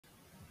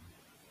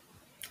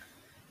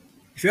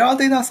If you are a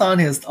data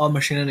scientist or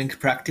machine learning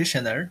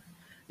practitioner,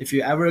 if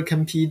you ever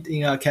compete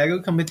in a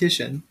Kaggle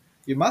competition,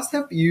 you must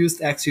have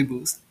used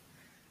XGBoost.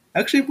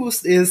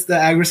 XGBoost is the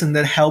algorithm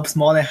that helps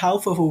more than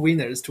half of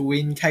winners to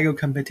win Kaggle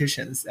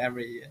competitions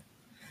every year.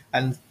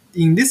 And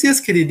in this year's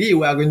KDD,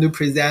 we are going to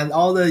present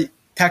all the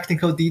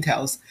technical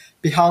details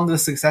behind the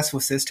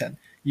successful system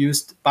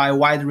used by a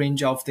wide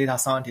range of data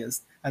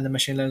scientists and the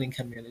machine learning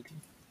community.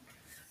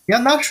 In a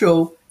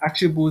nutshell,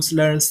 XGBoost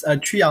learns a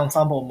tree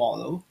ensemble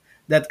model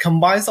that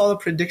combines all the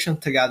predictions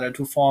together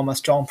to form a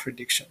strong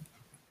prediction.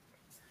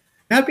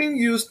 It has been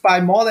used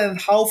by more than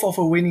half of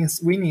winning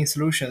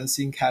solutions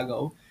in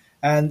Kaggle,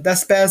 and that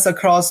spans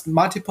across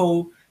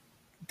multiple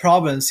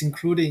problems,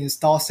 including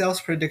store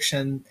sales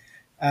prediction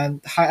and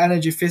high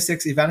energy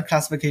physics event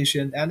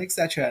classification, and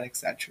etc. and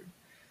etc.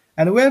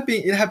 And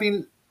it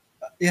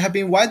have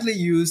been widely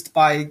used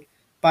by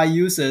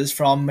users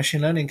from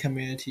machine learning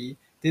community,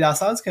 data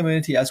science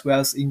community, as well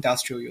as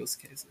industrial use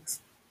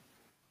cases.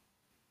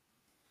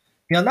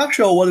 In a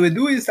nutshell, what we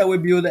do is that we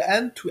build an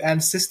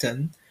end-to-end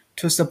system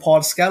to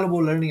support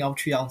scalable learning of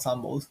tree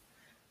ensembles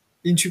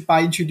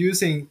by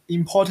introducing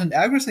important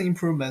algorithm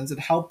improvements that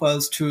help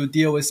us to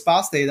deal with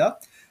sparse data,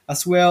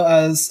 as well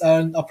as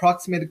an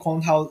approximate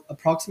quantile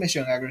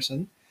approximation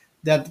algorithm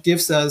that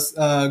gives us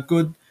a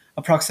good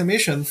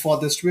approximation for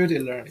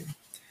distributed learning.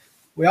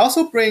 We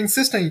also bring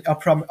system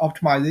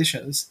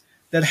optimizations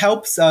that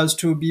helps us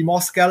to be more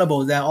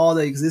scalable than all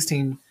the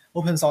existing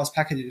open source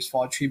packages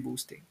for tree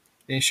boosting.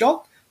 In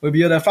short, we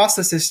build a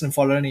faster system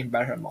for learning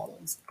better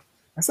models.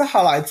 As a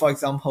highlight, for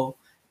example,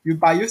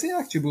 by using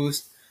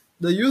XGBoost,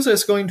 the user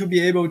is going to be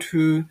able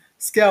to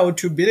scale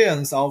to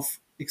billions of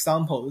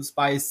examples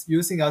by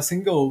using a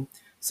single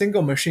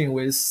machine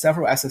with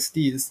several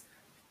SSDs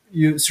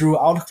through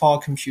out-of-core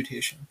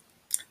computation.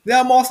 There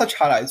are more such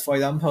highlights. For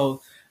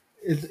example,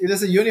 it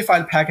is a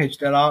unified package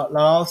that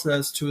allows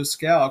us to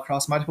scale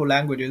across multiple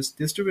languages,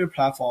 distributed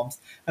platforms,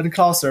 and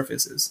cloud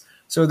services,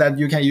 so that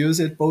you can use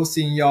it both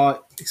in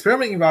your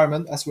experiment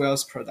environment as well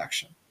as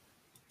production.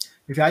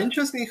 If you are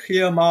interested in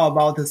hearing more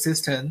about the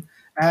system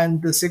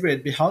and the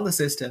secret behind the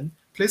system,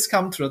 please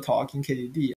come to the talk in KDD.